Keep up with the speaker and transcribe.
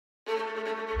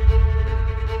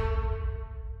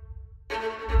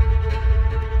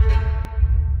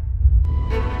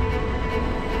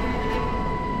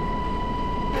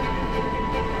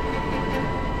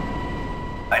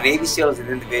Navy SEAL is an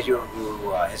individual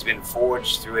who has been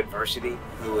forged through adversity,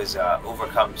 who has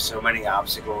overcome so many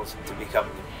obstacles to become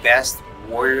the best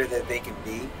warrior that they can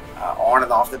be on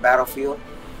and off the battlefield,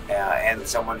 and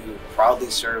someone who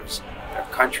proudly serves their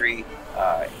country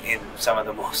in some of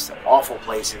the most awful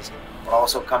places, but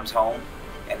also comes home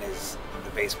and is the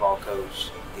baseball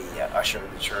coach, the usher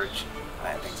of the church,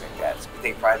 and things like that. So we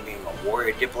take pride in being a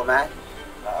warrior diplomat.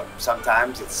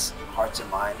 Sometimes it's hearts and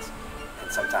minds,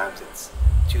 and sometimes it's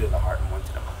two to the heart and one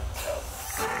to the mind.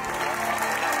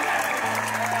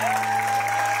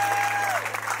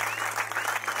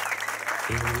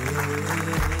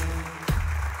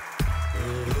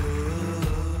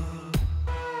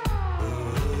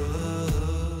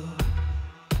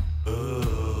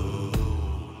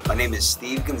 My name is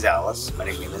Steve Gonzalez. My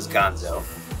nickname is Gonzo.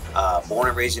 Born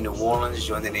and raised in New Orleans,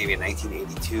 joined the Navy in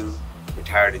 1982,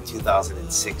 retired in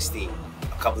 2016. A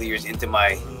couple of years into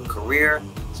my career,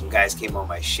 some guys came on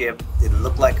my ship, didn't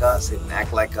look like us, didn't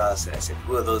act like us, and I said,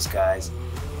 who are those guys?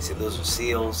 He said, those are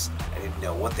SEALs. I didn't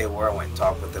know what they were. I went and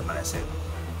talked with them, and I said,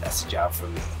 that's the job for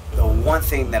me. The one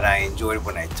thing that I enjoyed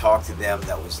when I talked to them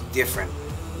that was different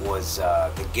was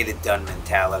the get it done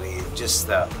mentality, just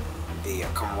the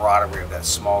camaraderie of that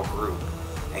small group,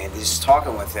 and just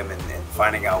talking with them and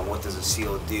finding out what does a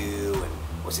SEAL do and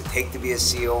what's it take to be a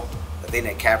SEAL. The thing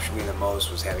that captured me the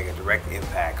most was having a direct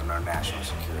impact on our national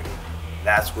security.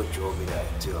 That's what drove me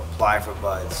to apply for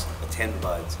BUDS, attend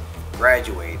BUDS,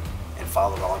 graduate, and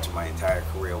follow it on to my entire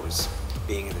career, was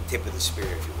being at the tip of the spear,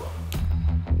 if you will.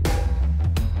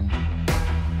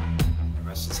 The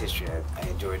rest is history. I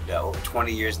enjoyed over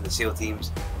 20 years in the SEAL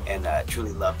teams and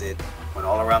truly loved it. Went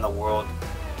all around the world,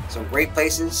 some great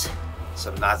places,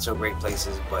 some not so great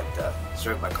places, but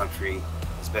served my country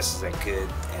as best as I could,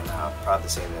 and I'm proud to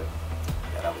say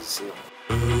that I was a SEAL.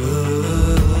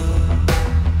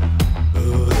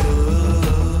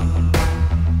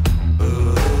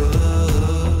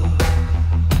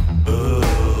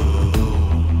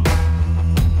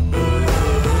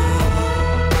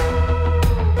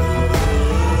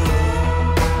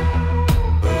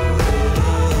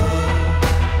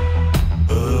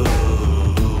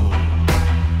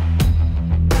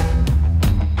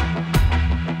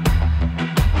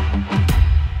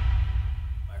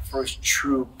 First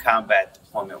true combat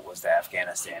deployment was to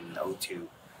Afghanistan in 2002.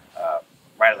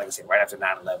 Right, like I said, right after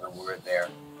 9/11, we were there,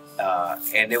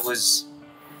 and it was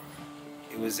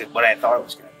what I thought it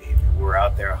was going to be. We were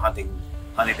out there hunting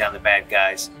down the bad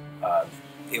guys.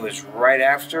 It was right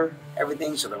after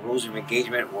everything, so the rules of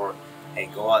engagement were, hey,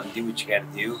 go out and do what you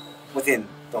got to do within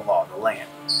the law of the land,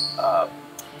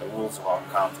 the rules of armed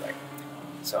conflict.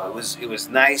 So it was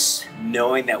nice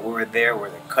knowing that we were there.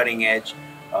 We're the cutting edge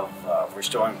of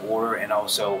restoring order, and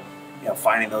also,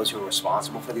 finding those who were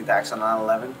responsible for the attacks on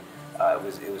 9/11.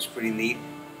 It was pretty neat.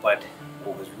 But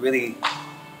what was really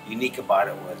unique about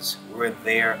it was we were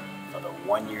there for the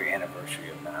 1-year anniversary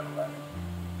of 9/11,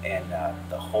 and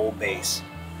the whole base,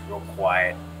 real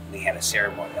quiet. And they had a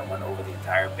ceremony that went over the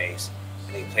entire base,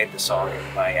 and they played the song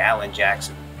by Alan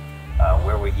Jackson,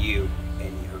 "Where Were You?" And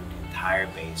you heard the entire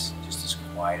base just as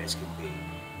quiet as could be.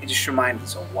 It just reminded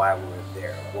us of why we were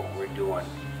there, what we're doing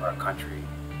for our country.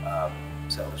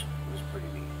 So it was pretty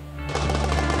neat.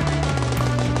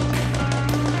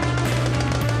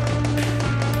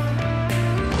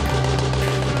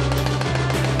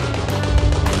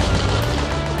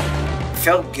 It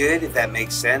felt good, if that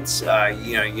makes sense.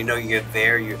 You know you're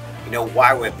there. You know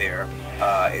why we're there.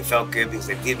 It felt good because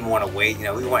they didn't want to wait.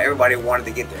 Everybody wanted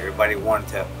to get there. Everybody wanted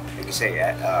to, like you say,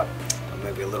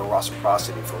 maybe a little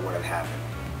reciprocity for what had happened.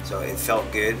 So it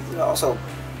felt good. Also a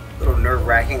little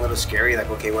nerve-wracking, a little scary, like,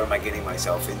 okay, what am I getting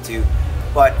myself into?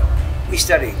 But we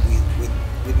studied.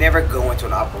 We'd never go into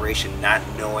an operation not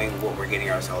knowing what we're getting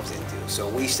ourselves into. So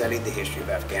we studied the history of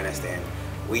Afghanistan.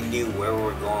 We knew where we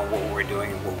were going, what we were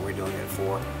doing, and what we were doing it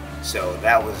for. So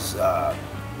that was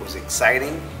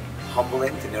exciting,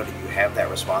 humbling to know that you have that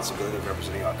responsibility of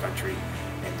representing our country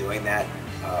and doing that.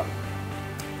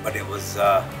 But it was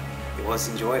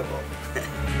enjoyable.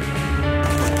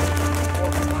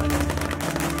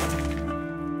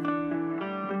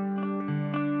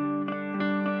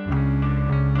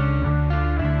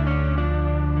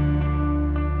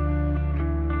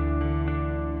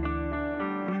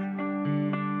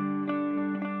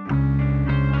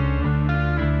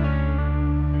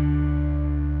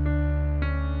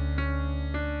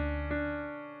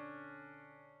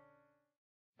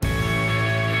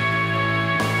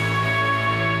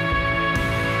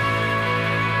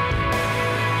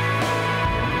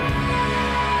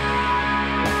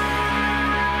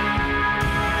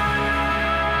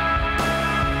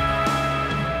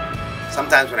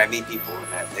 sometimes when I meet people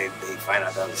and they find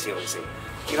out that I'm a SEAL, they say,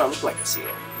 "You don't look like a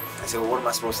SEAL." I say, "Well, what am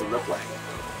I supposed to look like?"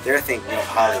 They're thinking of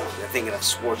Hollywood. They're thinking of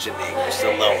Schwarzenegger,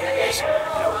 Stallone,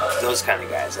 those kind of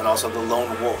guys, and also the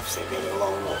lone wolves. They think of the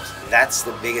lone wolves. That's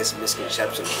the biggest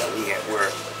misconception that we have,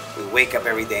 where we wake up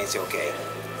every day and say, "Okay,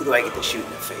 who do I get to shoot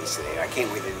in the face today? I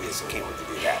can't wait to do this. I can't wait to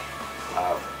do that."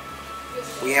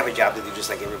 We have a job to do just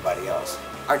like everybody else.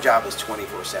 Our job is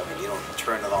 24/7. You don't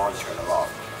turn it on, turn it off.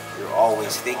 You're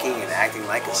always thinking and acting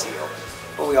like a SEAL.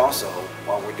 But we also,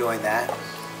 while we're doing that,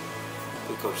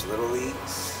 we coach little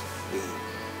leagues. We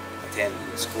attend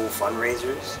school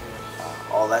fundraisers,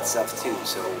 all that stuff too.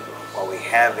 So while we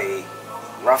have a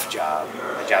rough job,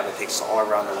 a job that takes us all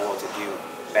around the world to do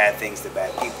bad things to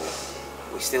bad people,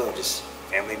 we still are just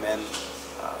family men,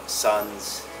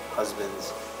 sons,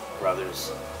 husbands,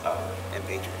 brothers, and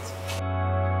patriots.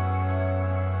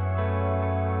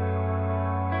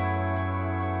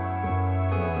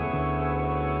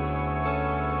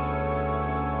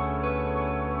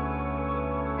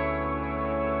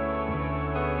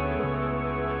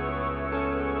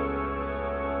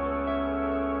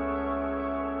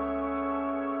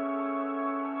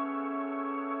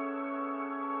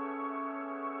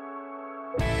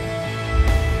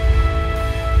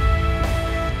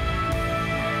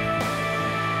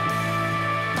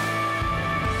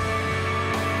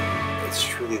 It's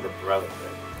truly the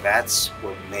brotherhood. That's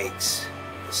what makes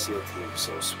the SEAL team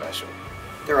so special.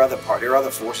 There are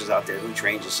other forces out there who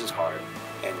train just as hard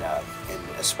and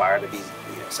aspire to be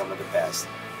some of the best.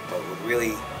 But what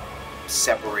really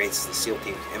separates the SEAL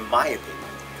teams, in my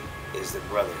opinion, is the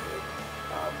brotherhood.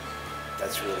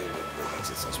 That's really what makes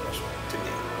it so special to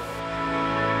me.